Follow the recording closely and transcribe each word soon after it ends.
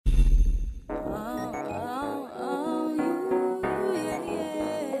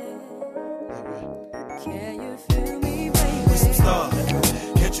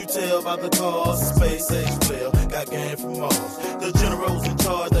Godfather cars, space age player, got game from Mars. The general's in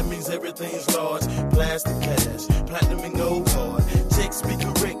charge, that means everything's large. Plastic cash, platinum and gold card. Checks be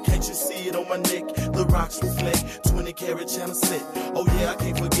correct, can't you see it on my neck? The rocks reflect, 20 karat channel set. Oh yeah, I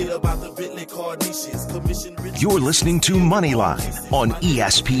can't forget about the Bentley Carnations. Commission rich. You're listening to Moneyline on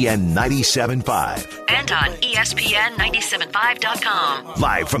ESPN 97.5. And on ESPN975.com.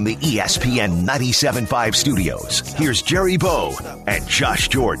 Live from the ESPN 97.5 studios, here's Jerry Bow and Josh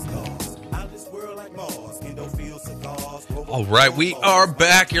Jordan. All right, we are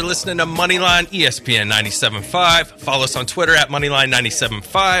back. You're listening to Moneyline, ESPN 97.5. Follow us on Twitter at Moneyline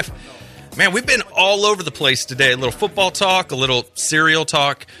 97.5. Man, we've been all over the place today. A little football talk, a little cereal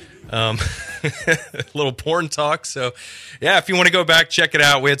talk, a little porn talk. So, yeah, if you want to go back, check it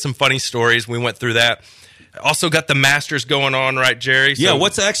out. We had some funny stories. We went through that. Also got the Masters going on, right, Jerry? So, yeah,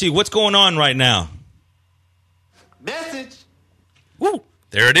 what's going on right now? Message. Woo.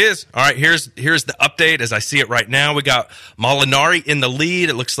 There it is. All right, here's the update as I see it right now. We got Molinari in the lead.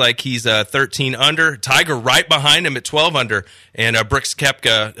 It looks like he's 13 under. Tiger right behind him at 12 under. And Brooks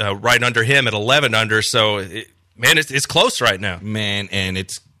Koepka right under him at 11 under. So, it's close right now. Man, and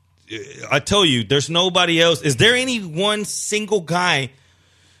I tell you, there's nobody else. Is there any one single guy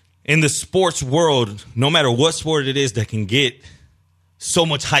in the sports world, no matter what sport it is, that can get so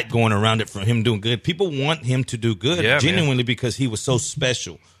much hype going around it for him doing good? People want him to do good, genuinely, because he was so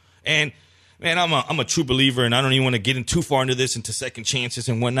special. And man, I'm a true believer, and I don't even want to get in too far into this, into second chances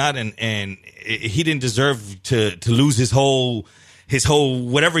and whatnot. And he didn't deserve to lose his whole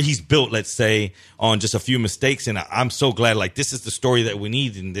whatever he's built, let's say, on just a few mistakes. And I'm so glad, like, this is the story that we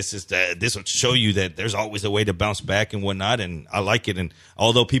need, and this will show you that there's always a way to bounce back and whatnot. And I like it. And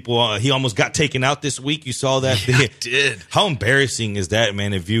although people, he almost got taken out this week, you saw that. Yeah, I did. How embarrassing is that,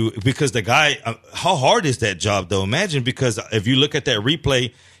 man? Because the guy, how hard is that job though? Imagine, because if you look at that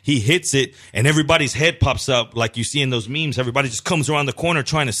replay, he hits it, and everybody's head pops up like you see in those memes. Everybody just comes around the corner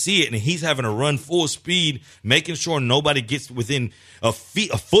trying to see it, and he's having to run full speed, making sure nobody gets within a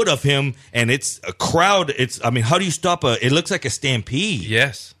foot of him. And it's a crowd. How do you stop it looks like a stampede.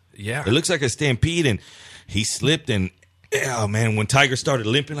 Yes. Yeah. It looks like a stampede, and he slipped, and oh man, when Tiger started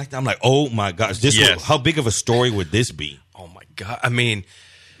limping like that, I'm like, oh my gosh, how big of a story would this be? Oh my God. I mean,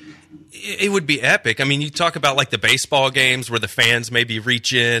 it would be epic. I mean, you talk about like the baseball games where the fans maybe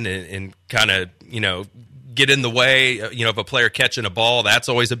reach in and kind of, get in the way, of a player catching a ball. That's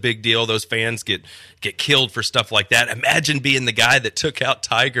always a big deal. Those fans get killed for stuff like that. Imagine being the guy that took out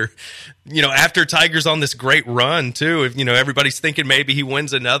Tiger, after Tiger's on this great run too. If, everybody's thinking maybe he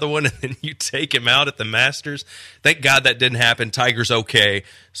wins another one, and then you take him out at the Masters. Thank God that didn't happen. Tiger's okay.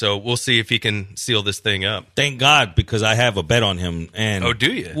 So we'll see if he can seal this thing up. Thank God, because I have a bet on him. And oh,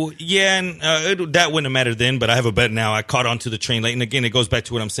 do you? Well, yeah, and that wouldn't have mattered then, but I have a bet now. I caught on to the train late. And again, it goes back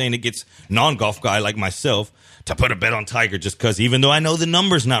to what I'm saying. It gets non-golf guy like myself to put a bet on Tiger, just because, even though I know the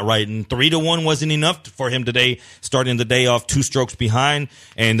number's not right, and 3-1 wasn't enough for him today, starting the day off 2 strokes behind,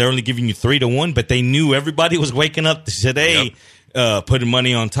 and they're only giving you 3-1, but they knew everybody was waking up today, putting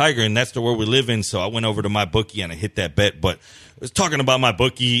money on Tiger, and that's the world we live in. So I went over to my bookie and I hit that bet. But I was talking about my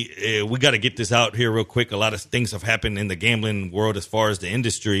bookie. We got to get this out here real quick. A lot of things have happened in the gambling world as far as the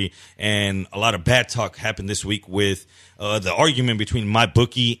industry, and a lot of bad talk happened this week with the argument between my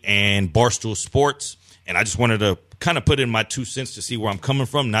bookie and Barstool Sports. And I just wanted to kind of put in my 2 cents to see where I'm coming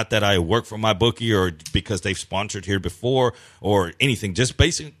from. Not that I work for my bookie or because they've sponsored here before or anything. Just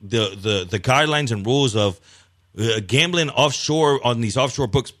basic the guidelines and rules of gambling offshore on these offshore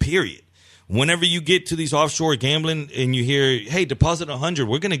books, period. Whenever you get to these offshore gambling and you hear, hey, deposit 100,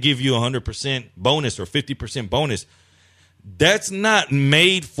 we're going to give you 100% bonus or 50% bonus. That's not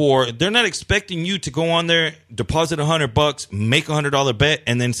made for, they're not expecting you to go on there, deposit $100, make a $100 bet,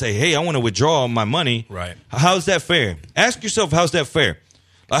 and then say, hey, I want to withdraw my money. Right. How's that fair? Ask yourself, how's that fair?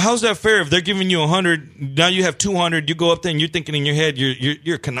 How's that fair if they're giving you 100, now you have 200, you go up there and you're thinking in your head,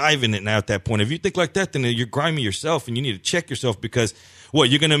 you're conniving it now at that point. If you think like that, then you're grimy yourself, and you need to check yourself, because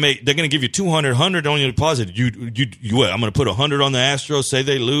they're going to give you 200, 100 on your deposit. You what? I'm going to put 100 on the Astros, say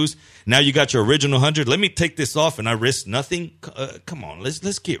they lose. Now you got your original 100. Let me take this off and I risk nothing. Come on,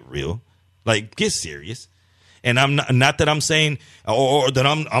 let's get real. Like, get serious. And I'm not that I'm saying or that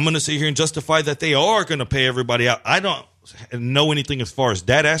I'm going to sit here and justify that they are going to pay everybody out. I don't know anything as far as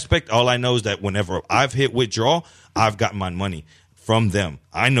that aspect. All I know is that whenever I've hit withdraw, I've got my money from them.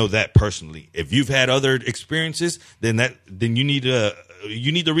 I know that personally. If you've had other experiences, then you need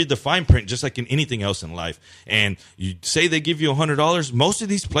to read the fine print, just like in anything else in life. And you say they give you $100. Most of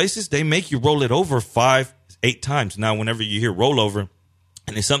these places, they make you roll it over 5-8 times. Now, whenever you hear rollover,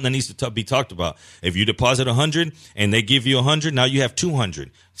 And it's something that needs to be talked about. If you deposit 100 and they give you 100, now you have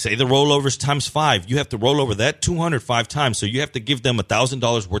 200. Say the rollovers times 5. You have to roll over that 200 5 times. So you have to give them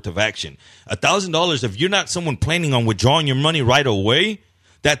 $1,000 worth of action. $1,000, if you're not someone planning on withdrawing your money right away,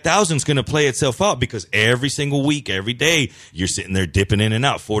 that $1,000's going to play itself out because every single week, every day, you're sitting there dipping in and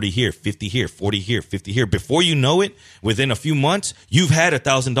out. 40 here, 50 here, 40 here, 50 here. Before you know it, within a few months, you've had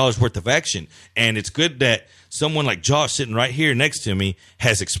 $1,000 worth of action. And it's good that someone like Josh sitting right here next to me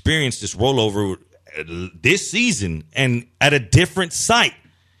has experienced this rollover this season and at a different site.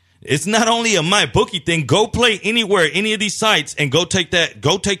 It's not only a MyBookie thing. Go play anywhere, any of these sites, and go take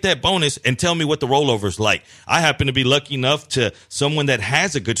that bonus and tell me what the rollover's like. I happen to be lucky enough to someone that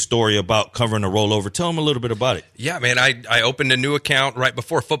has a good story about covering a rollover. Tell them a little bit about it. Yeah, man, I opened a new account right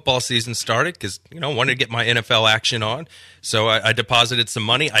before football season started because, wanted to get my NFL action on. So I deposited some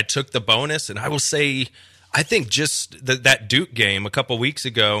money. I took the bonus, and I will say, I think just that Duke game a couple weeks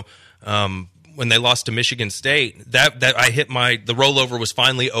ago, when they lost to Michigan State, that I hit the rollover was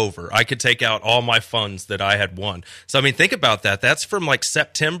finally over. I could take out all my funds that I had won. So, I mean, think about that. That's from like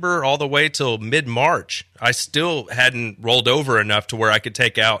September all the way till mid-March. I still hadn't rolled over enough to where I could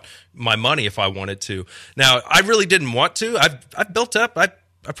take out my money if I wanted to. Now, I really didn't want to. I've built up. I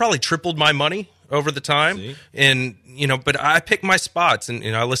probably tripled my money over the time. See? And, but I pick my spots. And,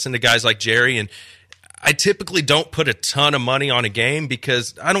 I listen to guys like Jerry, and I typically don't put a ton of money on a game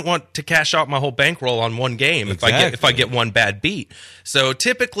because I don't want to cash out my whole bankroll on one game if I get one bad beat. So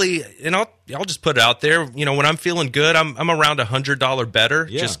typically, and I'll just put it out there. When I'm feeling good, I'm around $100 better.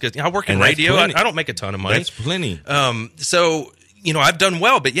 Yeah. Just because I work in radio, I don't make a ton of money. That's plenty. So I've done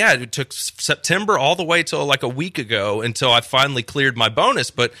well, but yeah, it took September all the way till like a week ago until I finally cleared my bonus.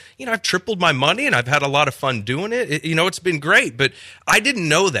 But I've tripled my money and I've had a lot of fun doing it. It's been great, but I didn't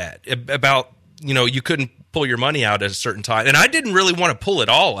know that about. You couldn't pull your money out at a certain time. And I didn't really want to pull it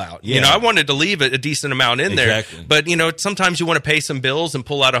all out. Yeah. I wanted to leave a decent amount in Exactly. there. But, sometimes you want to pay some bills and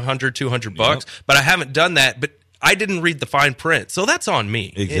pull out $100, $200 bucks. Yep. But I haven't done that. But I didn't read the fine print. So that's on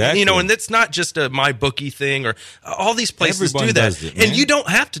me. Exactly. And it's not just a MyBookie thing or all these places Everyone do that. does it, man. And you don't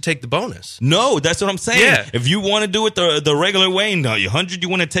have to take the bonus. No, that's what I'm saying. Yeah. If you want to do it the regular way, no, you 100, you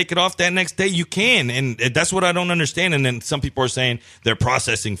want to take it off that next day, you can. And that's what I don't understand. And then some people are saying they're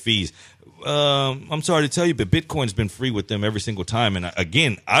processing fees. I'm sorry to tell you, but Bitcoin's been free with them every single time. And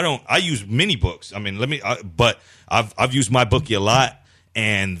again, I use mini books. I mean, but I've used MyBookie a lot,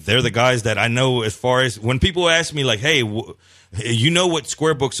 and they're the guys that I know as far as when people ask me like, hey, what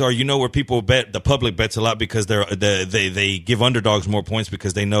square books are, where people bet, the public bets a lot because they give underdogs more points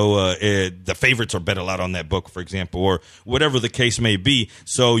because they know the favorites are bet a lot on that book, for example, or whatever the case may be.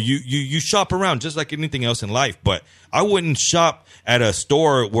 So you shop around just like anything else in life, but I wouldn't shop at a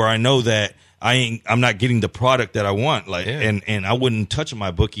store where I know that I'm not getting the product that I want. Like, yeah. and I wouldn't touch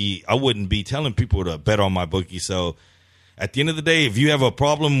MyBookie. I wouldn't be telling people to bet on MyBookie. So at the end of the day, if you have a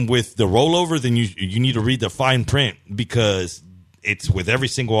problem with the rollover, then you need to read the fine print because it's with every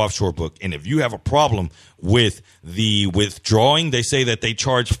single offshore book. And if you have a problem with the withdrawing, they say that they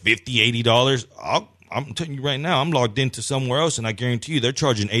charge $50, $80. I'm telling you right now, I'm logged into somewhere else, and I guarantee you they're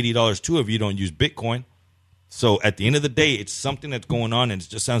charging $80 too if you don't use Bitcoin. So at the end of the day, it's something that's going on, and it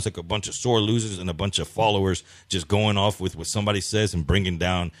just sounds like a bunch of sore losers and a bunch of followers just going off with what somebody says and bringing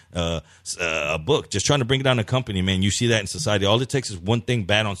down a book, just trying to bring down a company, man. You see that in society. All it takes is one thing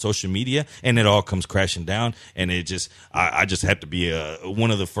bad on social media, and it all comes crashing down. And it just, I just have to be one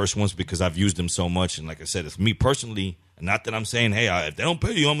of the first ones because I've used them so much. And like I said, it's me personally. Not that I'm saying, hey, if they don't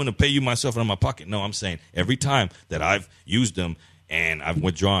pay you, I'm going to pay you myself out of my pocket. No, I'm saying every time that I've used them and I've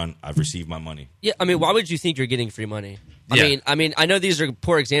withdrawn, I've received my money. Yeah, I mean, why would you think you're getting free money? Yeah. I mean, I know these are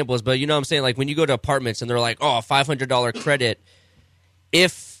poor examples, but you know what I'm saying? Like when you go to apartments and they're like, oh, $500 credit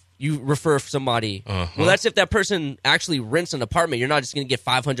if you refer somebody. Uh-huh. Well, that's if that person actually rents an apartment. You're not just going to get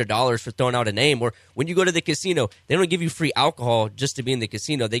 $500 for throwing out a name. Or when you go to the casino, they don't give you free alcohol just to be in the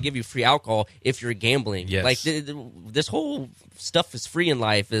casino. They give you free alcohol if you're gambling. Yes. Like this whole stuff is free in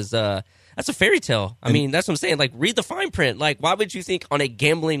life is that's a fairy tale. I mean, that's what I'm saying. Like, read the fine print. Like, why would you think on a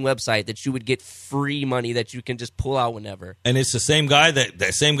gambling website that you would get free money that you can just pull out whenever? And it's the same guy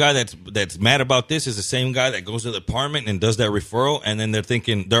that same guy that's mad about this is the same guy that goes to the apartment and does that referral, and then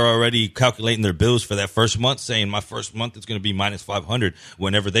they're already calculating their bills for that first month, saying my first month is going to be minus $500.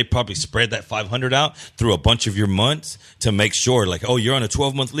 Whenever they probably spread that $500 out through a bunch of your months to make sure, like, oh, you're on a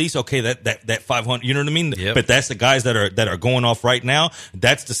 12-month lease, okay, that $500, you know what I mean? Yep. But that's the guys that are going off right now.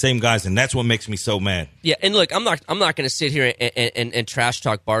 That's the same guys, and that's what makes me so mad. Yeah, and look, I'm not going to sit here and trash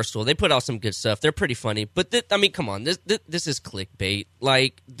talk Barstool. They put out some good stuff. They're pretty funny, but I mean, come on, this is clickbait.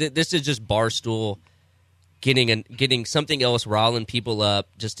 Like this is just Barstool getting something else riling people up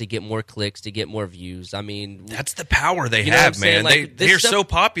just to get more clicks, to get more views. I mean, that's the power they you know have, man. Like, they're so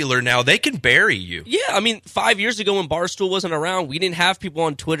popular now. They can bury you. Yeah, I mean, 5 years ago when Barstool wasn't around, we didn't have people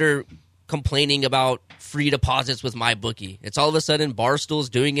on Twitter complaining about free deposits with MyBookie. It's all of a sudden Barstool's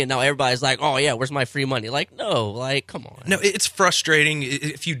doing it now. Everybody's like, "Oh yeah, where's my free money?" Like, no, like, come on. No, it's frustrating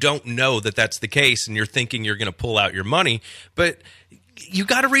if you don't know that that's the case and you're thinking you're going to pull out your money, but you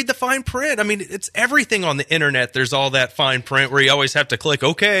got to read the fine print. I mean, it's everything on the internet. There's all that fine print where you always have to click,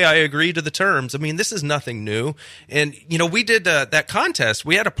 okay, I agree to the terms. I mean, this is nothing new. And, you know, we did that contest.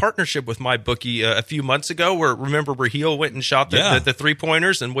 We had a partnership with MyBookie a few months ago where, remember, Raheel went and shot the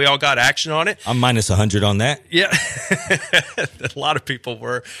three-pointers and we all got action on it. I'm minus 100 on that. Yeah. A lot of people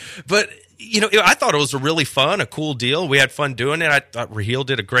were. But, you know, I thought it was a really fun, a cool deal. We had fun doing it. I thought Raheel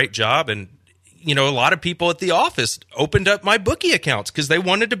did a great job. And, you know, a lot of people at the office opened up MyBookie accounts because they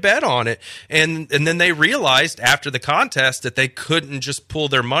wanted to bet on it. And then they realized after the contest that they couldn't just pull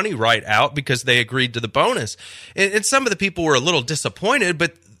their money right out because they agreed to the bonus. And some of the people were a little disappointed,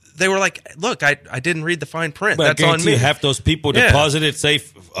 but they were like, look, I didn't read the fine print. But that's on me. Half those people deposited, say,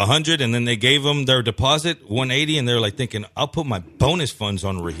 100, and then they gave them their deposit, 180, and they're like thinking, I'll put my bonus funds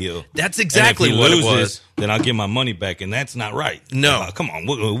on Raheel. That's exactly what it was. Then I'll get my money back, and that's not right. No. Come on.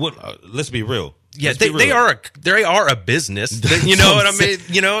 Let's be real. Yeah, they are a business. You know what I mean?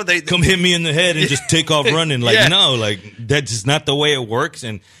 You know, they come hit me in the head and just take off running. Like, no, like that's just not the way it works.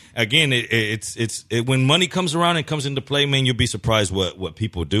 And again, it's when money comes around and comes into play, man, you'll be surprised what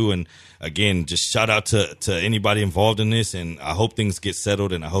people do. And again, just shout out to anybody involved in this. And I hope things get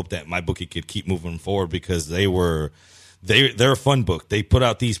settled. And I hope that MyBookie could keep moving forward because they're a fun book. They put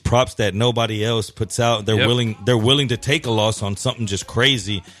out these props that nobody else puts out. They're willing to take a loss on something just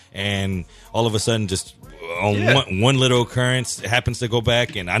crazy, and all of a sudden, just on one little occurrence, it happens to go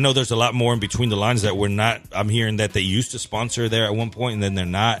back. And I know there's a lot more in between the lines that we're not. I'm hearing that they used to sponsor there at one point, and then they're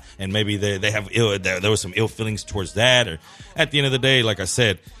not, and maybe they have there was some ill feelings towards that. Or at the end of the day, like I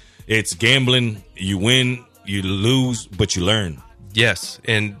said, it's gambling. You win, you lose, but you learn. Yes,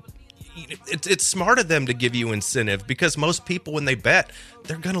 and it's smart of them to give you incentive because most people, when they bet,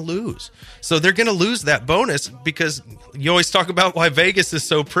 they're going to lose. So they're going to lose that bonus because you always talk about why Vegas is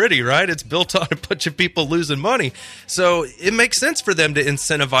so pretty, right? It's built on a bunch of people losing money. So it makes sense for them to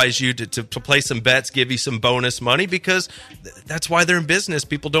incentivize you to play some bets, give you some bonus money because that's why they're in business.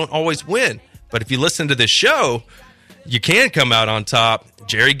 People don't always win. But if you listen to this show, you can come out on top.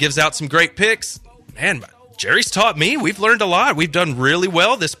 Jerry gives out some great picks. Man, Jerry's taught me. We've learned a lot. We've done really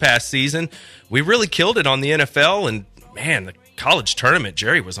well this past season. We really killed it on the NFL. And, man, the college tournament,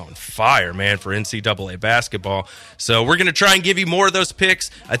 Jerry was on fire, man, for NCAA basketball. So we're going to try and give you more of those picks.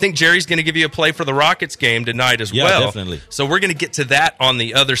 I think Jerry's going to give you a play for the Rockets game tonight as well. Yeah, definitely. So we're going to get to that on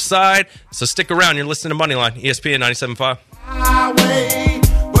the other side. So stick around. You're listening to Moneyline, ESPN 97.5. Highway,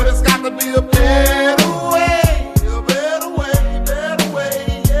 but it's got to be a better way. A better way, better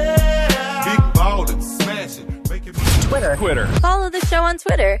way, yeah. Big ballin', smashing, making Twitter. Follow the show on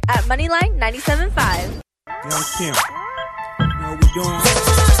Twitter at Moneyline 97.5. Young Kim, you know what we doing?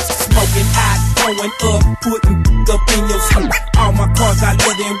 Smoking hot, going up, putting up in your sleep. All my cars got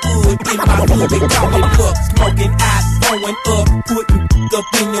lead and wood in my hood, they call it buck. Smoking hot, going up, putting up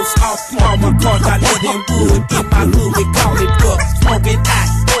in your sleep. All my cars got lead and wood in my hood, they call it buck. Smoking hot,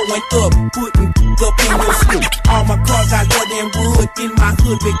 going up, putting up in your sleep. All my cars got lead and wood in my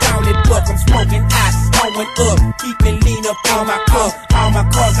hood, they call it buck. I'm smoking hot, going up, keep me lean up on my car. All my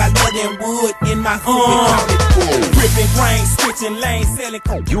cars got lead and wood in my hood, they call it buck. Ripping grain, switching lanes, selling.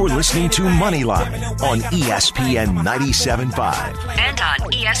 You're listening to Moneyline on ESPN 97.5. And on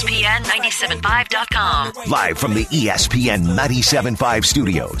ESPN975.com. Live from the ESPN 97.5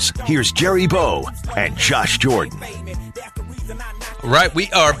 studios, here's Jerry Bow and Josh Jordan. Right, we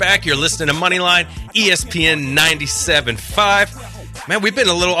are back. You're listening to Moneyline, ESPN 97.5. Man, we've been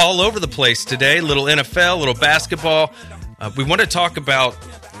a little all over the place today. A little NFL, a little basketball. We want to talk about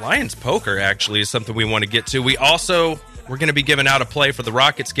Lions poker, actually, is something we want to get to. We're going to be giving out a play for the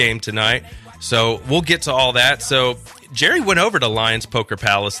Rockets game tonight, so we'll get to all that. So Jerry went over to Lions Poker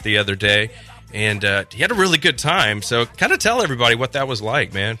Palace the other day, and he had a really good time. So kind of tell everybody what that was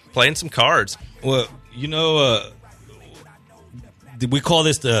like, man, playing some cards. Well, you know, we call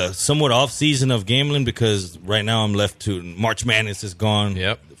this the somewhat off season of gambling because right now I'm left to March Madness is gone.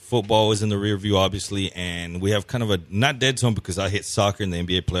 Yep. Football is in the rear view, obviously, and we have kind of a not dead zone because I hit soccer and the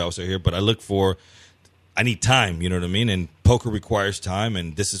NBA playoffs are here, but I need time, you know what I mean? And poker requires time,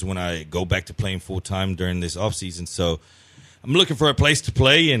 and this is when I go back to playing full time during this off season. So I'm looking for a place to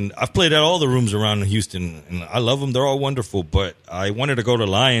play, and I've played at all the rooms around Houston, and I love them. They're all wonderful, but I wanted to go to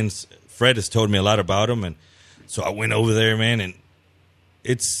Lions. Fred has told me a lot about them, and So I went over there, man, and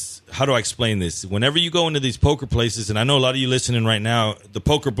it's, how do I explain this? Whenever you go into these poker places, and I know a lot of you listening right now, the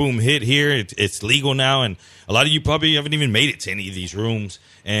poker boom hit here. It's legal now, and a lot of you probably haven't even made it to any of these rooms.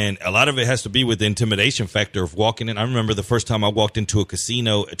 And a lot of it has to be with the intimidation factor of walking in. I remember the first time I walked into a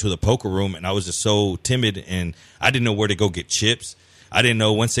casino, to the poker room, and I was just so timid, and I didn't know where to go get chips. I didn't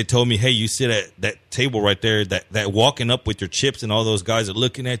know, once they told me, hey, you sit at that table right there, that walking up with your chips and all those guys are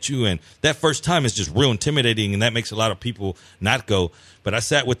looking at you. And that first time is just real intimidating, and that makes a lot of people not go. But I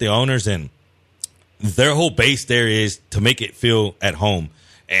sat with the owners, and their whole base there is to make it feel at home.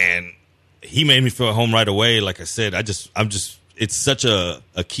 And he made me feel at home right away. Like I said, it's such a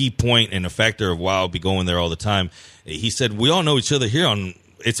key point and a factor of why I'll be going there all the time. He said, we all know each other here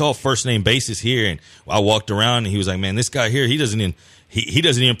it's all first name basis here. And I walked around, and he was like, man, this guy here, he doesn't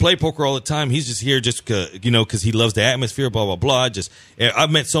even play poker all the time. He's just here just because he loves the atmosphere, blah, blah, blah.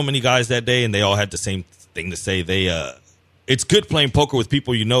 I've met so many guys that day, and they all had the same thing to say. It's good playing poker with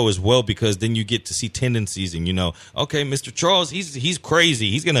people you know as well, because then you get to see tendencies, and okay, Mr. Charles, he's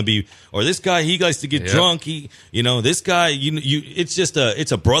crazy. He's gonna be, or this guy, he likes to get drunk. This guy,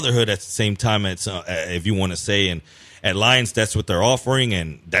 it's a brotherhood at the same time. It's if you want to say, and at Lions, that's what they're offering,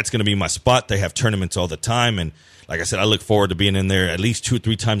 and that's gonna be my spot. They have tournaments all the time, and like I said, I look forward to being in there at least 2 or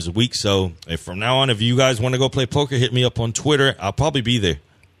 3 times a week. So from now on, if you guys want to go play poker, hit me up on Twitter. I'll probably be there.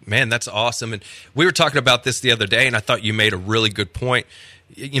 Man, that's awesome. And we were talking about this the other day, and I thought you made a really good point.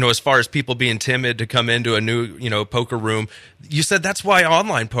 As far as people being timid to come into a new, poker room, you said that's why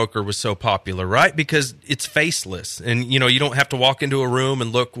online poker was so popular, right? Because it's faceless, and, you don't have to walk into a room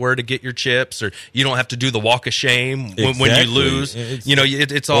and look where to get your chips, or you don't have to do the walk of shame when you lose.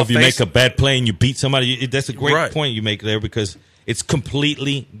 It's all if you make a bad play and you beat somebody, that's a great point you make there, because it's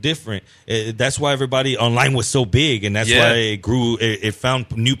completely different. That's why everybody online was so big, and that's why it grew. It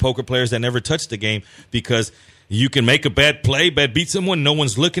found new poker players that never touched the game, because you can make a bad play, beat someone, no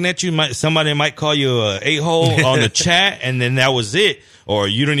one's looking at you. Somebody might call you a a-hole on the chat, and then that was it. Or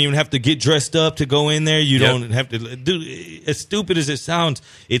you don't even have to get dressed up to go in there. You don't have to do. As stupid as it sounds,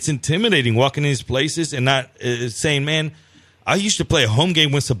 it's intimidating walking in these places and not saying, man, I used to play a home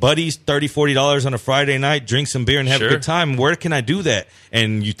game with some buddies, $30, $40 on a Friday night, drink some beer and have a good time. Where can I do that?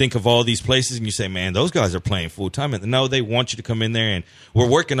 And you think of all these places and you say, man, those guys are playing full time. And no, they want you to come in there, and we're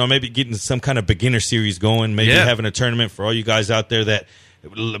working on maybe getting some kind of beginner series going, maybe having a tournament for all you guys out there that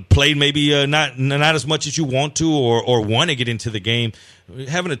played maybe not as much as you want to or want to get into the game.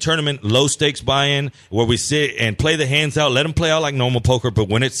 Having a tournament, low stakes buy-in, where we sit and play the hands out, let them play out like normal poker, but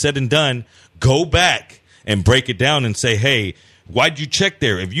when it's said and done, go back and break it down and say, hey, why'd you check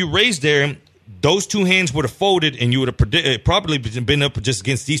there? If you raised there, those 2 hands would have folded, and you would have probably been up just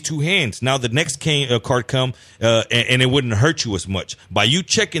against these 2 hands. Now the next card come, and it wouldn't hurt you as much. By you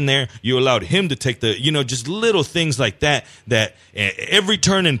checking there, you allowed him to take the, just little things like that every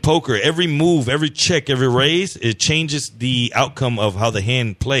turn in poker, every move, every check, every raise, it changes the outcome of how the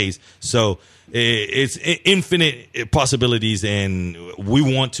hand plays. So it's infinite possibilities, and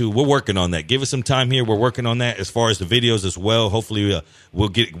we're working on that. Give us some time here. We're working on that as far as the videos as well. Hopefully we'll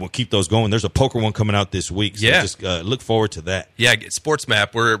keep those going. There's a poker one coming out this week, so just look forward to that. Yeah, Sports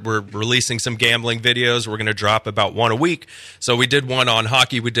Map, we're releasing some gambling videos. We're going to drop about one a week. So we did one on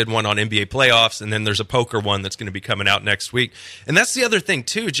hockey, we did one on NBA playoffs, and then there's a poker one that's going to be coming out next week. And that's the other thing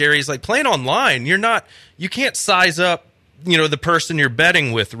too, Jerry, is like playing online, you can't size up the person you're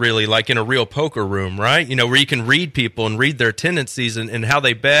betting with, really, like in a real poker room, right? Where you can read people and read their tendencies and how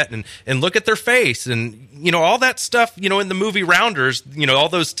they bet and look at their face and, all that stuff, in the movie rounders, all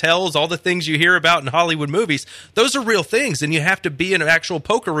those tells, all the things you hear about in Hollywood movies, those are real things. And you have to be in an actual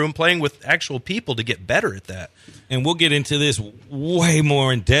poker room playing with actual people to get better at that. And we'll get into this way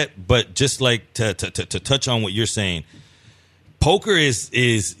more in depth, but just like to touch on what you're saying, poker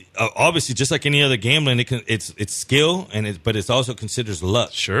is obviously just like any other gambling. It's skill, but it's also considered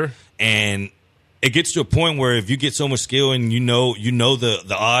luck. Sure. And it gets to a point where if you get so much skill and you know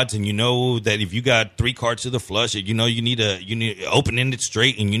the odds, and you know that if you got 3 cards to the flush, you need open-ended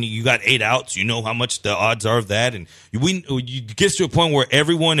straight, and you got 8 outs, you know how much the odds are of that, and you get to a point where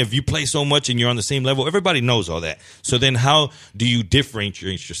everyone, if you play so much and you're on the same level, everybody knows all that. So then how do you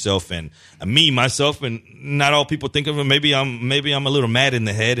differentiate yourself? And myself, and not all people think of it. Maybe I'm a little mad in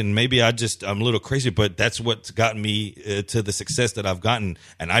the head, and maybe I'm a little crazy, but that's what's gotten me to the success that I've gotten.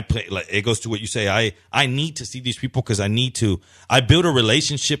 And I play, like, it goes to what you say. I need to see these people because I build a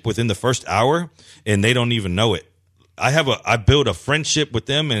relationship within the first hour, and they don't even know it. I build a friendship with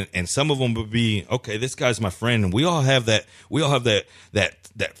them, and some of them would be, okay, this guy's my friend, and we all have that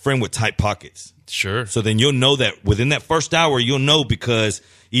friend with tight pockets. Sure. So then you'll know that within that first hour, you'll know because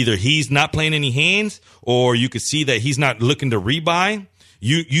either he's not playing any hands or you could see that he's not looking to rebuy.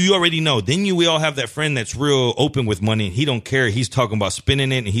 You already know. Then we all have that friend that's real open with money and he don't care. He's talking about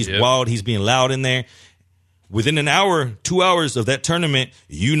spending it and he's wild. He's being loud in there. Within an hour, 2 hours of that tournament,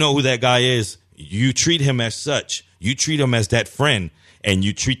 you know who that guy is. You treat him as such. You treat him as that friend. And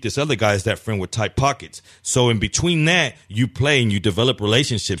you treat this other guy as that friend with tight pockets. So in between that, you play and you develop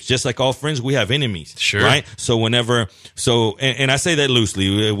relationships. Just like all friends, we have enemies. Sure. Right? So and I say that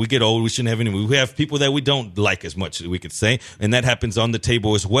loosely. We get old, we shouldn't have enemies. We have people that we don't like as much, we could say. And that happens on the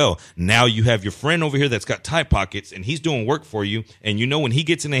table as well. Now you have your friend over here that's got tight pockets and he's doing work for you. And you know when he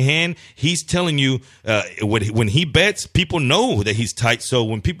gets in a hand, he's telling you when he bets, people know that he's tight. So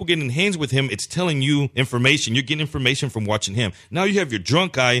when people get in hands with him, it's telling you information. You're getting information from watching him. Now you have your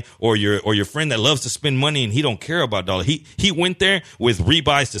drunk guy or your friend that loves to spend money and he don't care about dollar. He went there with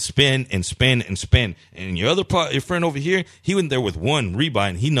rebuys to spend and spend and spend. And your friend over here, he went there with one rebuy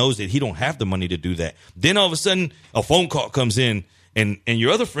and he knows that he don't have the money to do that. Then all of a sudden a phone call comes in and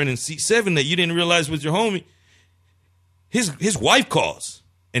your other friend in seat 7 that you didn't realize was your homie, his wife calls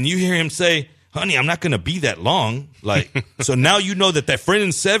and you hear him say, honey, I'm not going to be that long. Like, so now you know that friend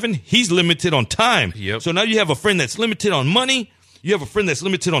in 7, he's limited on time. Yep. So now you have a friend that's limited on money. You have a friend that's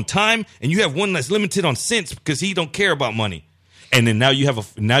limited on time, and you have one that's limited on sense because he don't care about money. And then now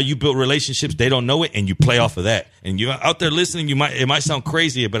you build relationships. They don't know it, and you play off of that. And you're out there listening. It might sound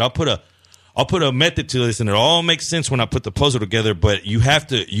crazy, but I'll put a method to this, and it all makes sense when I put the puzzle together. But you have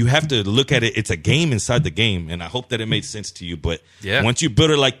to look at it. It's a game inside the game, and I hope that it made sense to you. But once you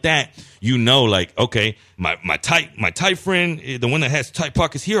build it like that, you know, like, okay, my tight friend, the one that has tight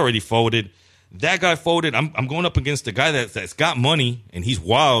pockets, he already folded. That guy folded. I'm going up against the guy that's got money and he's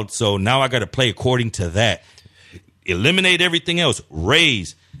wild. So now I got to play according to that. Eliminate everything else.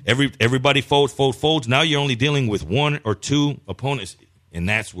 Raise. Everybody folds. Now you're only dealing with one or two opponents. And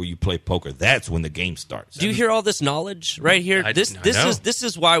that's where you play poker. That's when the game starts. Do you hear all this knowledge right here? This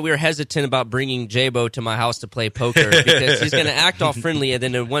is why we're hesitant about bringing J-Bo to my house to play poker, because he's going to act all friendly, and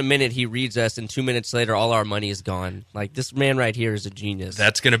then in 1 minute he reads us, and 2 minutes later all our money is gone. Like, this man right here is a genius.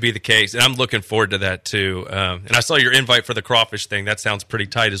 That's going to be the case, and I'm looking forward to that too. And I saw your invite for the crawfish thing. That sounds pretty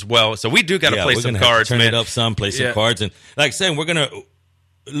tight as well. So we do got to play some cards, turn man. It up some, play some cards, and like I said, we're gonna.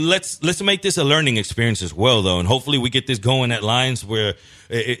 Let's make this a learning experience as well, though, and hopefully we get this going at lines where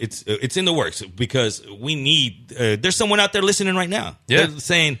it's in the works, because we need. There's someone out there listening right now. Yeah, they're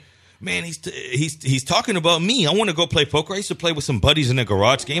saying, "Man, he's talking about me. I want to go play poker. I used to play with some buddies in a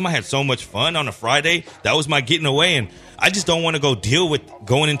garage game. I had so much fun on a Friday. That was my getting away, and I just don't want to go deal with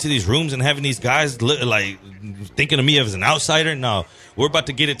going into these rooms and having these guys like thinking of me as an outsider. No." We're about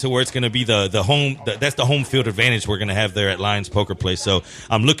to get it to where it's going to be the home. That's the home field advantage we're going to have there at Lions Poker Place. So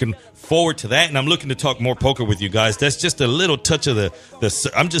I'm looking forward to that, and I'm looking to talk more poker with you guys. That's just a little touch of the.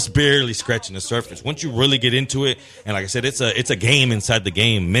 I'm just barely scratching the surface. Once you really get into it, and like I said, it's a game inside the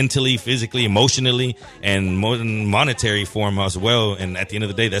game, mentally, physically, emotionally, and more than monetary form as well. And at the end of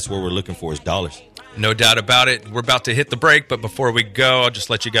the day, that's what we're looking for is dollars. No doubt about it. We're about to hit the break, but before we go, I'll just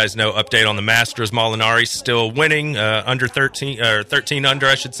let you guys know, update on the Masters. Molinari's still winning, under 13 under,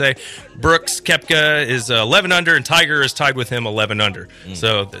 I should say. Brooks Koepka is 11 under, and Tiger is tied with him 11 under.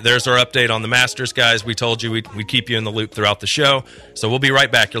 So there's our update on the Masters, guys. We told you we'd keep you in the loop throughout the show. So we'll be right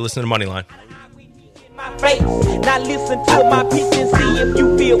back. You're listening to Moneyline. My face. Now listen to my pitch and see if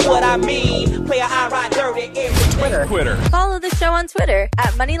you feel what I mean. Player, I ride dirty every Twitter. Follow the show on Twitter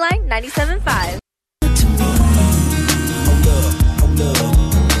at Moneyline 97.5.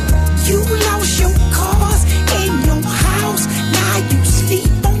 You lost your cars in your house. Now you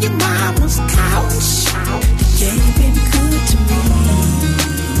sleep on your mama's couch. Yeah, you been good to me.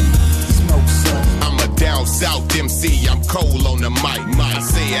 Smoke some. I'm a down south MC. I'm cold on the mic. I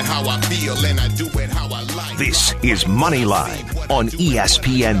say it how I feel and I do it how I like. This is Moneyline on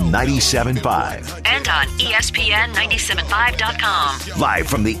ESPN 97.5. And on ESPN975.com. Live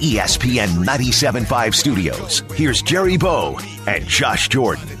from the ESPN 97.5 studios, here's Jerry Bow and Josh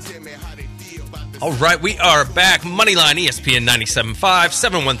Jordan. All right, we are back. Moneyline, ESPN 97.5,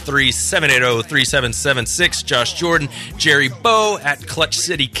 713-780-3776. Josh Jordan, Jerry Bow at Clutch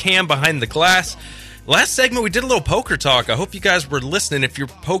City Cam behind the glass. Last segment, we did a little poker talk. I hope you guys were listening. If you're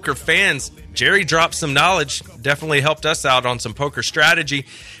poker fans, Jerry dropped some knowledge, definitely helped us out on some poker strategy.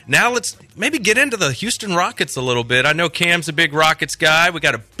 Now let's maybe get into the Houston Rockets a little bit. I know Cam's a big Rockets guy. We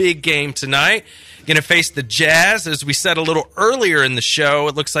got a big game tonight. Going to face the Jazz. As we said a little earlier in the show,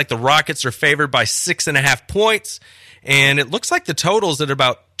 it looks like the Rockets are favored by 6.5 points. And it looks like the total's at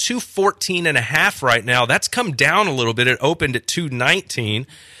about 214.5 right now. That's come down a little bit. It opened at 219.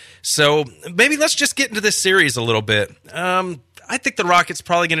 So maybe let's just get into this series a little bit. I think the Rockets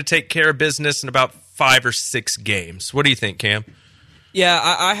probably going to take care of business in about 5 or 6 games. What do you think, Cam? Yeah,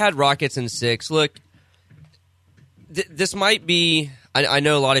 I had Rockets in 6. Look, this might be. I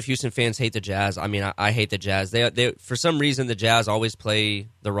know a lot of Houston fans hate the Jazz. I mean, I hate the Jazz. They for some reason the Jazz always play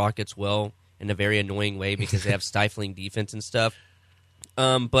the Rockets well in a very annoying way because they have stifling defense and stuff.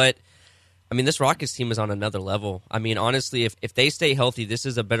 But I mean, this Rockets team is on another level. I mean, honestly, if they stay healthy, this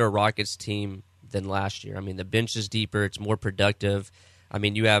is a better Rockets team than last year. I mean, the bench is deeper. It's more productive. I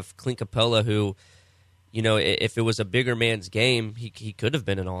mean, you have Clint Capella, who, you know, if it was a bigger man's game, he could have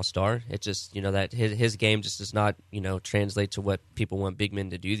been an all-star. It just, you know, that his game just does not, you know, translate to what people want big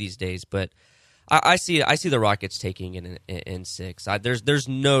men to do these days. But I see the Rockets taking it in 6. There's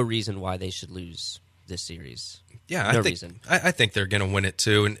no reason why they should lose this series. Yeah, no reason. I think they're going to win it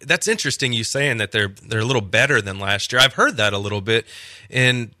too, and that's interesting. You saying that they're a little better than last year. I've heard that a little bit,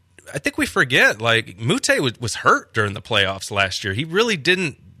 and I think we forget, like, Mute was hurt during the playoffs last year. He really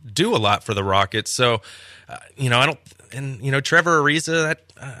didn't do a lot for the Rockets. So, you know, Trevor Ariza,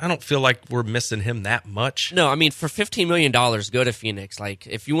 I don't feel like we're missing him that much. No, I mean, for $15 million, go to Phoenix. Like,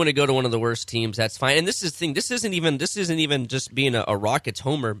 if you want to go to one of the worst teams, that's fine. And this is the thing. This isn't even just being a Rockets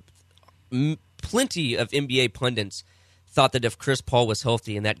homer. Plenty of NBA pundits thought that if Chris Paul was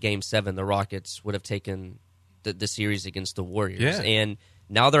healthy in that Game 7, the Rockets would have taken the series against the Warriors. Yeah. And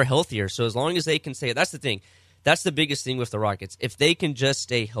now they're healthier. So as long as they can say, that's the thing. That's the biggest thing with the Rockets. If they can just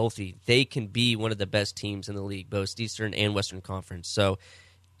stay healthy, they can be one of the best teams in the league, both Eastern and Western Conference. So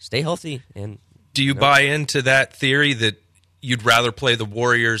stay healthy. And do you buy into that theory that you'd rather play the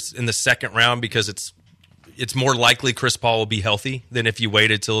Warriors in the second round because it's more likely Chris Paul will be healthy than if you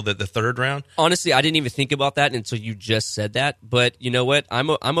waited till the third round? Honestly, I didn't even think about that until you just said that. But you know what?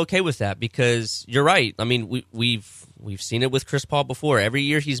 I'm okay with that because you're right. I mean, we've seen it with Chris Paul before. Every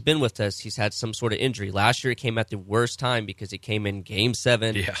year he's been with us, he's had some sort of injury. Last year it came at the worst time because it came in Game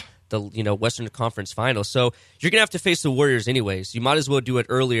 7, the Western Conference Finals. So you're gonna have to face the Warriors anyways. You might as well do it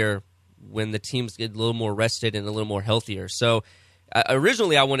earlier when the teams get a little more rested and a little more healthier. So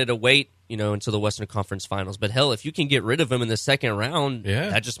originally I wanted to wait, until the Western Conference Finals. But hell, if you can get rid of him in the second round,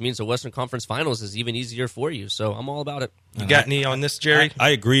 that just means the Western Conference Finals is even easier for you. So I'm all about it. You got any on this, Jerry?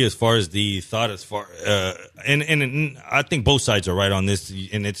 I agree as far as the thought, and I think both sides are right on this,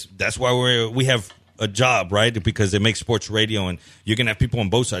 and that's why we have a job, right? Because it makes sports radio, and you're gonna have people on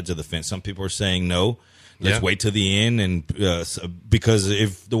both sides of the fence. Some people are saying no, let's wait till the end, and because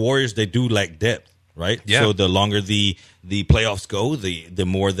if the Warriors, they do lack depth. Right? Yeah. So the longer the playoffs go, the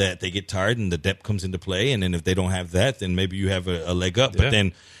more that they get tired and the depth comes into play. And then if they don't have that, then maybe you have a leg up. But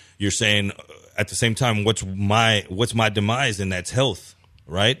then you're saying at the same time, what's my demise? And that's health,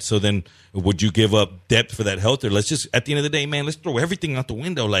 right? So then would you give up depth for that health? Or let's just, at the end of the day, man, let's throw everything out the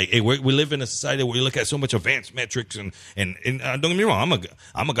window. Like, hey, we live in a society where you look at so much advanced metrics. And don't get me wrong,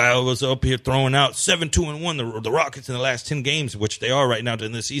 I'm a guy who was up here throwing out 7-2-1 the Rockets in the last 10 games, which they are right now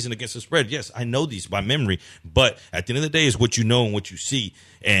in the season against the spread. Yes, I know these by memory. But at the end of the day, it's what you know and what you see.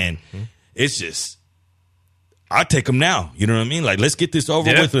 And it's just, I take them now. You know what I mean? Like, let's get this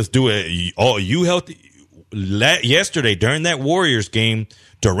over with. Let's do it. Oh, you healthy? Yesterday, during that Warriors game,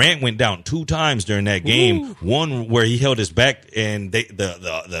 Durant went down 2 times during that game. One where he held his back, and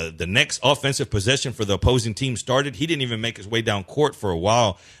the next offensive possession for the opposing team started. He didn't even make his way down court for a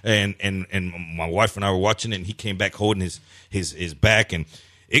while, and my wife and I were watching it, and he came back holding his back, and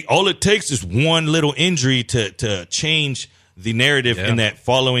all it takes is one little injury to change the narrative in that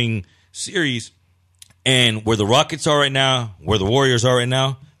following series. And where the Rockets are right now, where the Warriors are right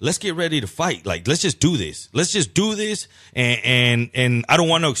now, let's get ready to fight. Like, let's just do this. Let's just do this. And I don't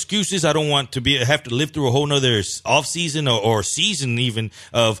want no excuses. I don't want to have to live through a whole nother off season or season even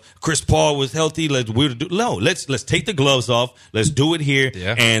of Chris Paul was healthy. Let's take the gloves off. Let's do it here.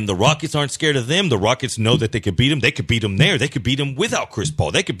 Yeah. And the Rockets aren't scared of them. The Rockets know that they could beat them. They could beat them there. They could beat them without Chris Paul.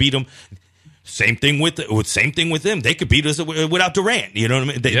 They could beat them. Same thing with them. They could beat us without Durant. You know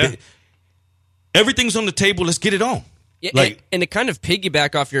what I mean? Everything's on the table. Let's get it on. Yeah, and to kind of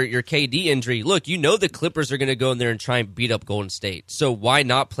piggyback off your KD injury, look, the Clippers are going to go in there and try and beat up Golden State. So why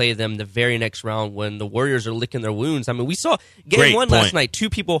not play them the very next round when the Warriors are licking their wounds? I mean, we saw Game 1 last night, 2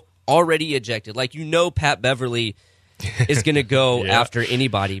 people already ejected. Like, Pat Beverly is going to go after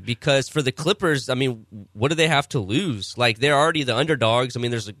anybody because for the Clippers, I mean, what do they have to lose? Like, they're already the underdogs. I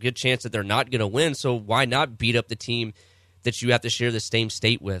mean, there's a good chance that they're not going to win. So why not beat up the team that you have to share the same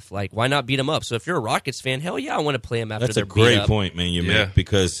state with? Like, why not beat them up? So if you're a Rockets fan, hell yeah, I want to play them after they're beat up. That's a great point, man, you make,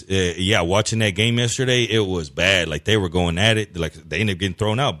 because, watching that game yesterday, it was bad. Like, they were going at it. Like, they ended up getting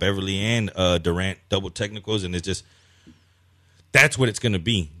thrown out, Beverly and Durant, double technicals, and it's just That's what it's going to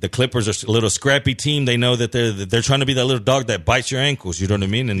be. The Clippers are a little scrappy team. They know that they're trying to be that little dog that bites your ankles. You know what I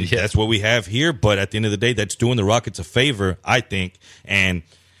mean? And that's what we have here. But at the end of the day, that's doing the Rockets a favor, I think. And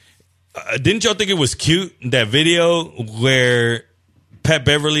didn't y'all think it was cute, that video where Pat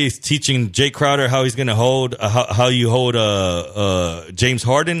Beverly is teaching Jay Crowder how he's going to hold how you hold James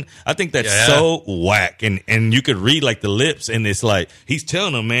Harden? I think that's so whack, and you could read like the lips, and it's like he's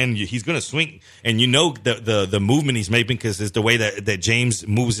telling him, man, he's going to swing, and you know the movement he's making because it's the way that James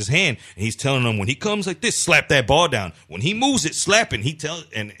moves his hand, and he's telling him when he comes like this, slap that ball down. When he moves it, slap it.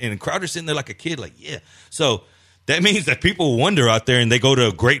 And Crowder's sitting there like a kid, like So that means that people wonder out there, and they go to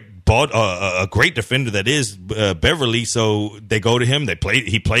a great defender that is Beverly, so they go to him.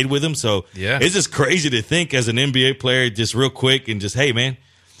 He played with him, so it's just crazy to think as an NBA player, just real quick and just, hey man,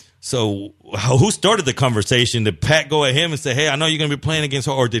 so who started the conversation? Did Pat go at him and say, hey, I know you're going to be playing against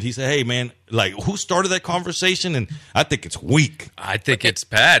her, or did he say, hey man, like who started that conversation? And I think it's weak. I think it's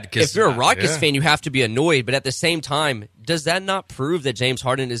bad because if you're a Rockets fan, you have to be annoyed, but at the same time, does that not prove that James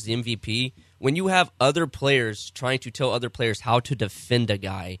Harden is the MVP? When you have other players trying to tell other players how to defend a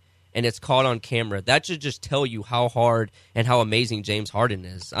guy, and it's caught on camera, that should just tell you how hard and how amazing James Harden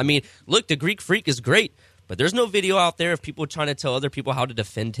is. I mean, look, the Greek Freak is great, but there's no video out there of people trying to tell other people how to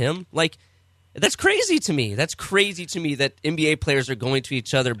defend him. Like, that's crazy to me. That's crazy to me that NBA players are going to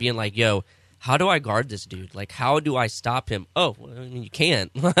each other being like, yo, how do I guard this dude? Like, how do I stop him? Oh, well, I mean, you can't.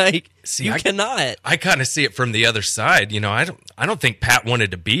 Like, you cannot. I kind of see it from the other side. You know, I don't think Pat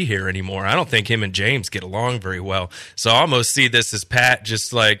wanted to be here anymore. I don't think him and James get along very well. So I almost see this as Pat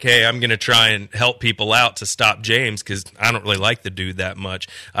just like, hey, I'm going to try and help people out to stop James because I don't really like the dude that much.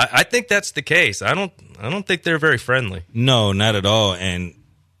 I think that's the case. I don't think they're very friendly. No, not at all. And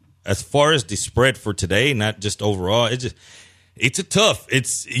as far as the spread for today, not just overall, it's a tough.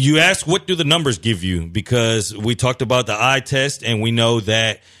 You ask, what do the numbers give you? Because we talked about the eye test, and we know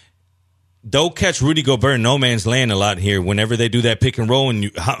that they'll catch Rudy Gobert in no man's land a lot here whenever they do that pick and roll.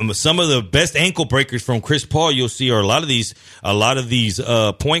 And some of the best ankle breakers from Chris Paul you'll see, or a lot of these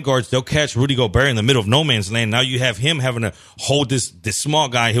point guards, they'll catch Rudy Gobert in the middle of no man's land. Now you have him having to hold this small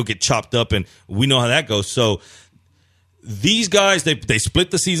guy. He'll get chopped up, and we know how that goes. So these guys, they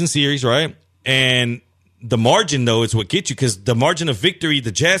split the season series, right? And the margin, though, is what gets you, because the margin of victory,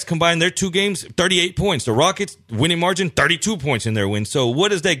 the Jazz combined their 2 games, 38 points. The Rockets, winning margin, 32 points in their win. So what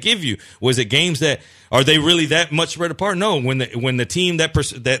does that give you? Was it games that, are they really that much spread apart? No. When the team,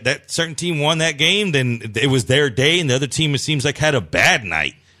 that certain team won that game, then it was their day, and the other team, it seems like, had a bad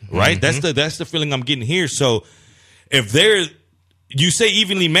night, right? Mm-hmm. That's the feeling I'm getting here. So if you say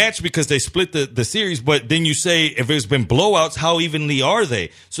evenly matched because they split the series, but then you say if there's been blowouts, how evenly are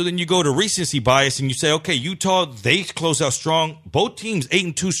they? So then you go to recency bias and you say, okay, Utah, they close out strong. Both teams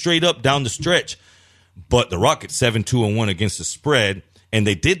 8-2 straight up down the stretch, but the Rockets 7-2-1 against the spread, and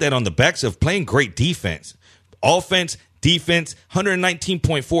they did that on the backs of playing great defense. Offense, defense,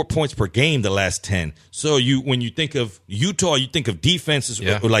 119.4 points per game the last 10. So when you think of Utah, you think of defenses,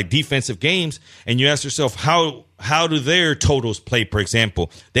 like defensive games, and you ask yourself, how do their totals play, for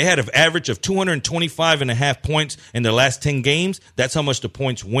example? They had an average of 225.5 points in their last 10 games. That's how much the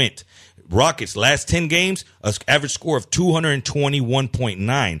points went. Rockets, last 10 games, an average score of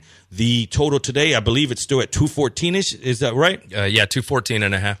 221.9. The total today, I believe it's still at 214-ish. Is that right?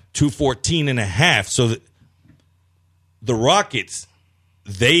 214.5. 214.5. So the Rockets,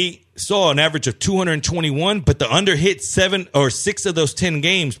 they saw an average of 221, but the under hit 7 or 6 of those 10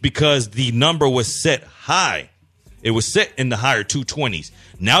 games because the number was set high. It was set in the higher 220s.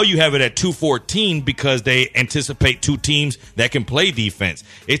 Now you have it at 214 because they anticipate 2 teams that can play defense.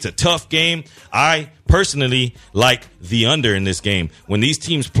 It's a tough game. I personally like the under in this game. When these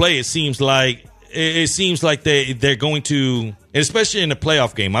teams play, it seems like they're going to, especially in a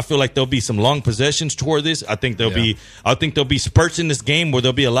playoff game, I feel like there'll be some long possessions toward this. I think there'll be spurts in this game where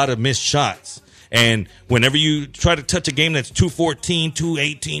there'll be a lot of missed shots. And whenever you try to touch a game that's 214,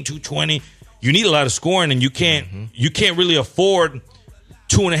 218, 220, you need a lot of scoring, and you can't really afford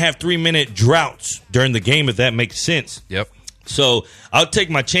 2.5, 3 minute droughts during the game, if that makes sense. Yep. So I'll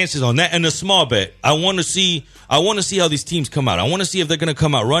take my chances on that and a small bet. I want to see how these teams come out. I want to see if they're going to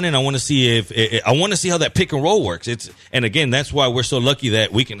come out running. I want to see how that pick and roll works. And again, that's why we're so lucky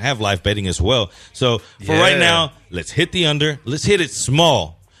that we can have live betting as well. So for right now, let's hit the under. Let's hit it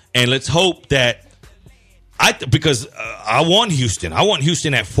small, and let's hope that because I want Houston. I want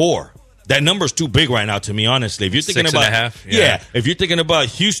Houston at 4. That number's too big right now to me, honestly. If you're thinking 6.5, if you're thinking about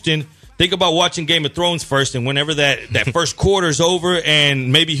Houston, Think about watching Game of Thrones first, and whenever that first quarter's over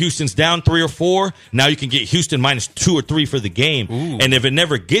and maybe Houston's down 3 or 4, now you can get Houston minus 2 or 3 for the game. Ooh. And if it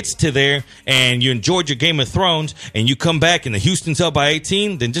never gets to there and you enjoyed your Game of Thrones and you come back and the Houston's up by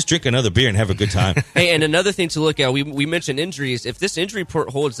 18, then just drink another beer and have a good time. Hey, and another thing to look at, we mentioned injuries. If this injury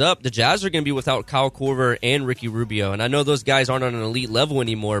report holds up, the Jazz are going to be without Kyle Korver and Ricky Rubio. And I know those guys aren't on an elite level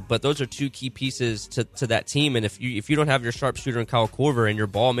anymore, but those are 2 key pieces to that team. And if you don't have your sharpshooter in Kyle Korver and your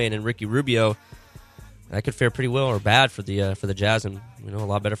ball man in Ricky Rubio, that could fare pretty well or bad for the Jazz, and a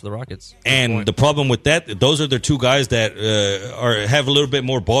lot better for the Rockets. And the problem with that, those are the 2 guys that have a little bit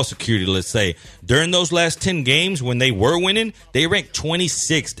more ball security, let's say. During those last 10 games, when they were winning, they ranked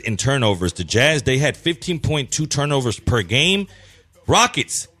 26th in turnovers. The Jazz, they had 15.2 turnovers per game.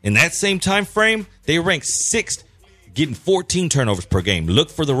 Rockets, in that same time frame, they ranked 6th, getting 14 turnovers per game. Look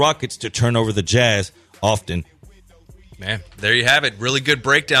for the Rockets to turn over the Jazz often. Man, there you have it. Really good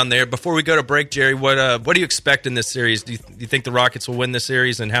breakdown there. Before we go to break, Jerry, what do you expect in this series? Do you think the Rockets will win this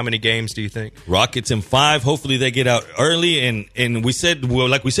series, and how many games do you think? Rockets in 5. Hopefully they get out early. And we said,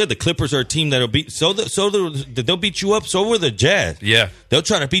 like we said, the Clippers are a team that'll beat. They'll beat you up. So will the Jazz. Yeah, they'll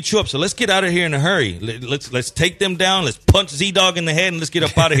try to beat you up. So let's get out of here in a hurry. Let's take them down. Let's punch Z-Dog in the head and let's get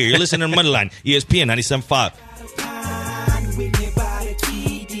up out of here. You're listening to Moneyline, ESPN 97.5.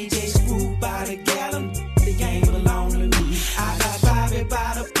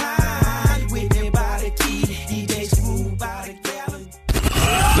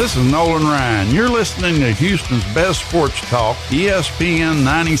 This is Nolan Ryan. You're listening to Houston's best sports talk, ESPN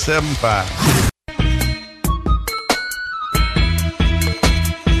 97.5.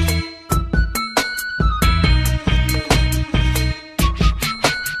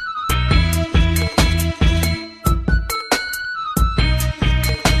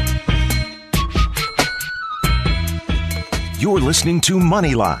 You're listening to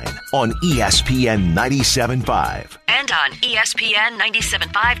Moneyline on ESPN 97.5. And on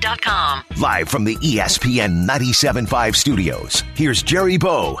ESPN975.com. Live from the ESPN 97.5 studios, here's Jerry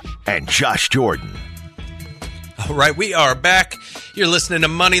Bow and Josh Jordan. All right, we are back. You're listening to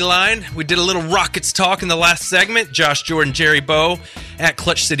Moneyline. We did a little Rockets talk in the last segment. Josh Jordan, Jerry Bow at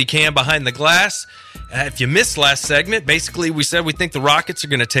Clutch City Cam behind the glass. If you missed last segment, basically we said we think the Rockets are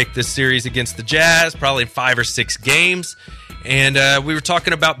going to take this series against the Jazz, probably in 5 or 6 games. And we were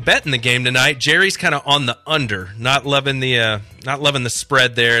talking about betting the game tonight. Jerry's kind of on the under, not loving the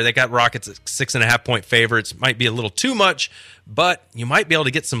spread there. They got Rockets at 6.5-point favorites. Might be a little too much, but you might be able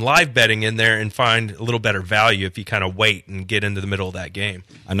to get some live betting in there and find a little better value if you kind of wait and get into the middle of that game.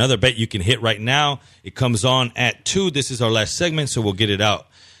 Another bet you can hit right now. It comes on at 2. This is our last segment, so we'll get it out.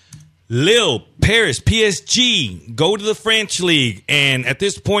 Lille, Paris, PSG, go to the French league. And at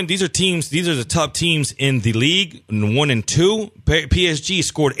this point, these are the top teams in the league, 1 and 2. PSG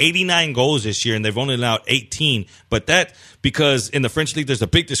scored 89 goals this year, and they've only allowed 18. But that, because in the French league, there's a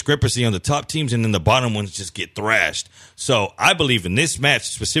big discrepancy on the top teams, and then the bottom ones just get thrashed. So I believe in this match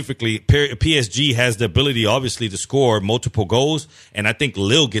specifically, PSG has the ability, obviously, to score multiple goals, and I think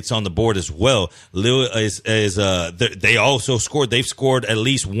Lille gets on the board as well. Lille they also scored. They've scored at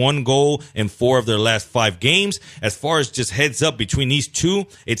least 1 goal in 4 of their last 5 games. As far as just heads up between these two,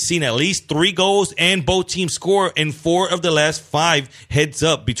 it's seen at least 3 goals, and both teams score in 4 of the last 5 heads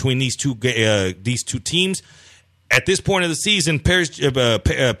up between these two teams. At this point of the season,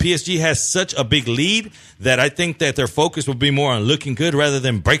 PSG has such a big lead that I think that their focus will be more on looking good rather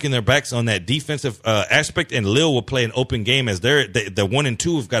than breaking their backs on that defensive aspect. And Lille will play an open game as the 1 and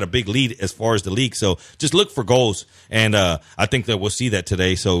 2 have got a big lead as far as the league. So just look for goals, and I think that we'll see that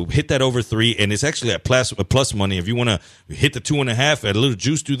today. So hit that over 3, and it's actually at plus money. If you want to hit the 2.5, add a little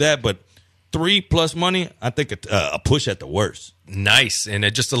juice to that, but 3 plus money, I think a push at the worst. Nice. And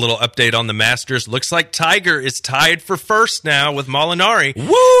just a little update on the Masters. Looks like Tiger is tied for first now with Molinari.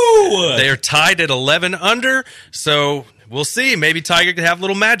 Woo! They are tied at 11 under, so we'll see. Maybe Tiger could have a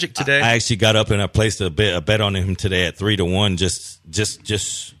little magic today. I actually got up and I placed a bet on him today at 3-1,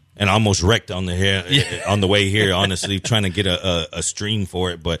 just and almost wrecked on the way here, honestly, trying to get a stream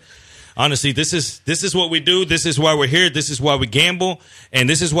for it, but honestly, this is what we do. This is why we're here. This is why we gamble. And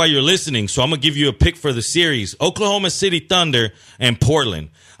this is why you're listening. So I'm going to give you a pick for the series. Oklahoma City Thunder and Portland.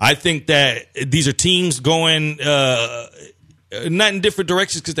 I think that these are teams going not in different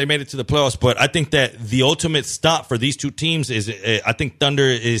directions because they made it to the playoffs, but I think that the ultimate stop for these two teams is I think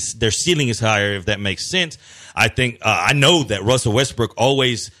Thunder their ceiling is higher, if that makes sense. I think I know that Russell Westbrook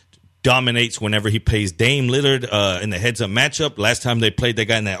always dominates whenever he plays Dame Lillard in the heads-up matchup. Last time they played, they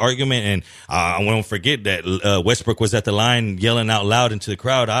got in that argument, and I won't forget that Westbrook was at the line yelling out loud into the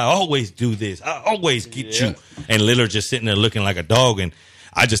crowd, "I always do this. I always get you." And Lillard just sitting there looking like a dog. And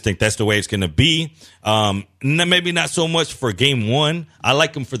I just think that's the way it's going to be. Maybe not so much for game one. I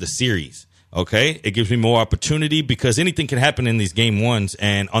like them for the series. Okay, it gives me more opportunity because anything can happen in these game ones.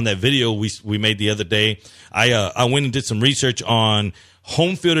 And on that video we made the other day, I went and did some research on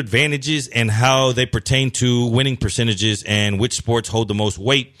home field advantages and how they pertain to winning percentages and which sports hold the most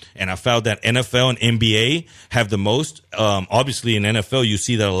weight. And I found that NFL and NBA have the most. Obviously, in NFL, you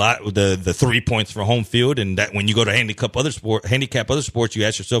see that a lot with the 3 points for home field. And that when you go to handicap other sports, you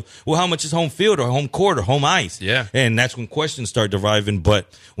ask yourself, well, how much is home field or home court or home ice? Yeah. And that's when questions start deriving. But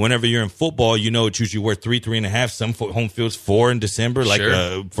whenever you're in football, you know it's usually worth 3.5. Some home fields 4 in December, like,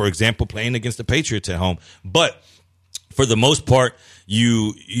 Sure. For example, playing against the Patriots at home. But for the most part,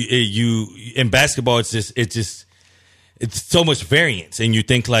 you in basketball, it's so much variance, and you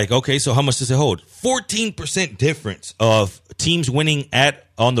think like, okay, so how much does it hold? 14% difference of teams winning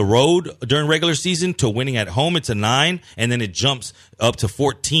on the road during regular season to winning at home. It's a 9, and then it jumps up to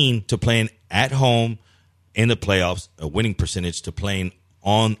 14 to playing at home in the playoffs, a winning percentage to playing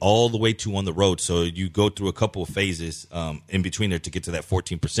on all the way to on the road. So you go through a couple of phases in between there to get to that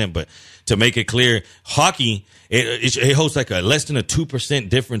 14%. But to make it clear, hockey, it holds like a less than a 2%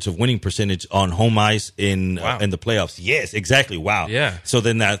 difference of winning percentage on home ice in the playoffs. Yes, exactly. Wow. Yeah. So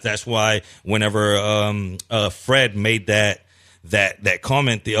then that's why whenever Fred made that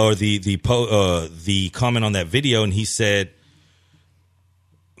comment, the comment on that video, and he said,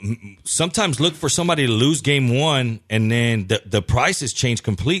 sometimes look for somebody to lose game one, and then the prices change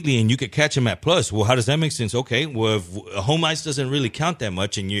completely, and you could catch them at plus. Well, how does that make sense? Okay, well, if home ice doesn't really count that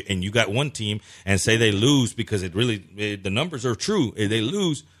much, and you got one team, and say they lose because the numbers are true, they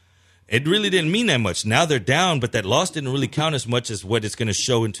lose, it really didn't mean that much. Now they're down, but that loss didn't really count as much as what it's going to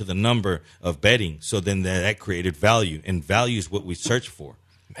show into the number of betting. So then that created value, and value is what we search for.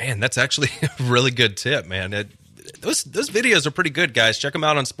 Man, that's actually a really good tip, man. Those videos are pretty good, guys. Check them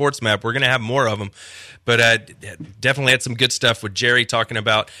out on SportsMap. We're going to have more of them. But definitely had some good stuff with Jerry talking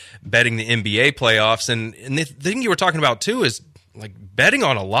about betting the NBA playoffs. And the thing you were talking about, too, is like betting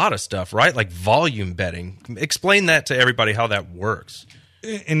on a lot of stuff, right? Like volume betting. Explain that to everybody, how that works.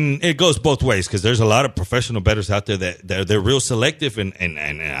 And it goes both ways because there's a lot of professional bettors out there that they're real selective. And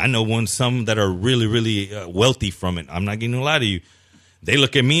I know some that are really, really wealthy from it. I'm not going to lie to you. They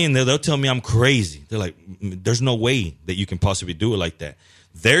look at me and they'll tell me I'm crazy. They're like, there's no way that you can possibly do it like that.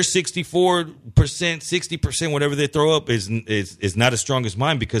 Their 64%, 60%, whatever they throw up is not as strong as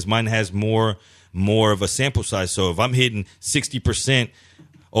mine because mine has more of a sample size. So if I'm hitting 60%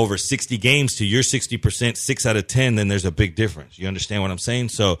 over 60 games to your 60%, 6 out of 10, then there's a big difference. You understand what I'm saying?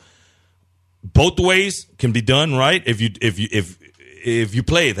 So both ways can be done, right? If you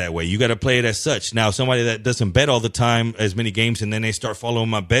play it that way, you got to play it as such. Now, somebody that doesn't bet all the time as many games, and then they start following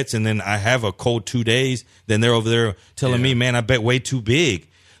my bets, and then I have a cold 2 days, then they're over there telling me, man, I bet way too big.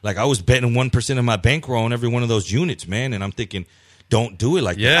 Like I was betting 1% of my bankroll on every one of those units, man. And I'm thinking, don't do it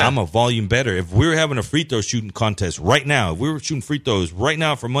like that. I'm a volume bettor. If we're having a free throw shooting contest right now, if we were shooting free throws right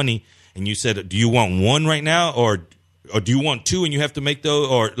now for money, and you said, do you want 1 right now, or do you want 2 and you have to make those?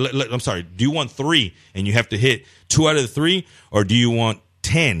 Or I'm sorry, do you want 3 and you have to hit 2 out of the 3, or do you want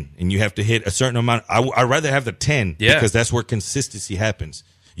 10 and you have to hit a certain amount? I'd rather have the 10 because that's where consistency happens.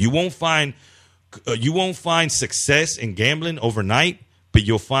 You won't find success in gambling overnight, but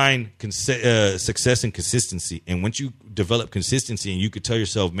you'll find success in consistency. And once you develop consistency, and you could tell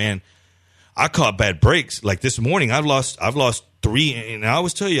yourself, man, I caught bad breaks. Like this morning, I've lost 3, and I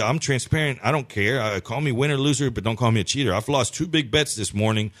always tell you, I'm transparent. I don't care. Call me winner, loser, but don't call me a cheater. I've lost 2 big bets this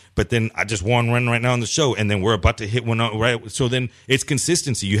morning, but then I just won one right now on the show, and then we're about to hit one right. So then it's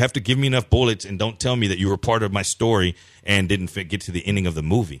consistency. You have to give me enough bullets, and don't tell me that you were part of my story and didn't get to the ending of the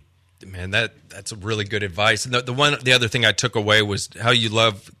movie. Man, that's a really good advice. And the other thing I took away was how you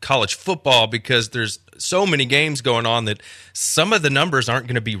love college football, because there's so many games going on that some of the numbers aren't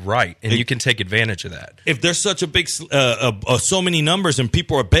going to be right, and you can take advantage of that. If there's such a big, so many numbers and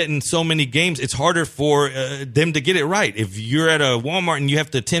people are betting so many games, it's harder for them to get it right. If you're at a Walmart and you have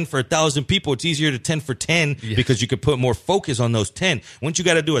to 10 for 1,000 people, it's easier to 10 for 10 because you could put more focus on those 10. Once you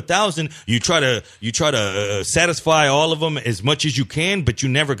got to do 1,000, you try to satisfy all of them as much as you can, but you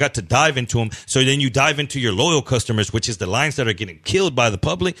never got to dive into them. So then you dive into your loyal customers, which is the lines that are getting killed by the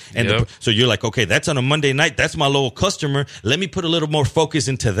public. And so you're like, okay, that's on a Monday night. That's my loyal customer. Let me put a little more focus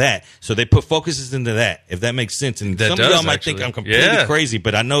into that. So they put focuses into that, if that makes sense. And some of y'all might think I'm completely crazy,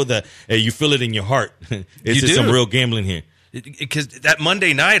 but I know that you feel it in your heart. It's just some real gambling here. because that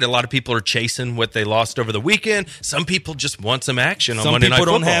Monday night, a lot of people are chasing what they lost over the weekend. Some people just want some action on Monday Night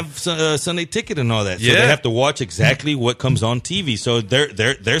Football. Some people don't have Sunday ticket and all that, so Yeah. they have to watch exactly what comes on TV. So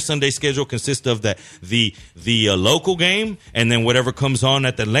their Sunday schedule consists of the local game, and then whatever comes on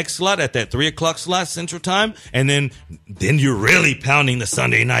at the next slot, at that 3 o'clock slot Central Time, and then you're really pounding the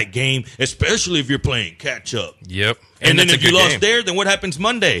Sunday night game, especially if you're playing catch up. Yep. And then it's a if you good lost game. there, then what happens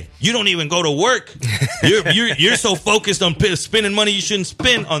Monday? You don't even go to work. You're so focused on spending money you shouldn't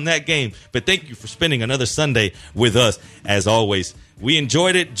spend on that game. But thank you for spending another Sunday with us, as always. We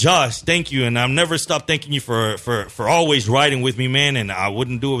enjoyed it. Josh, thank you. And I'll never stop thanking you for always riding with me, man. And I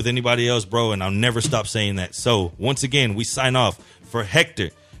wouldn't do it with anybody else, bro. And I'll never stop saying that. So, once again, we sign off for Hector,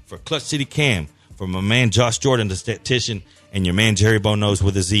 for Clutch City Cam, for my man Josh Jordan, the statistician, and your man Jerry Bonos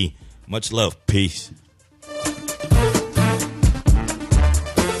with a Z. Much love. Peace.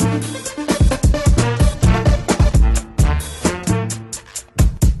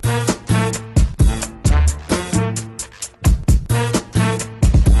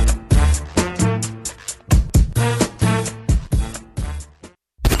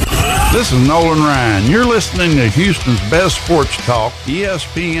 This is Nolan Ryan. You're listening to Houston's best sports talk,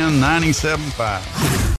 ESPN 97.5.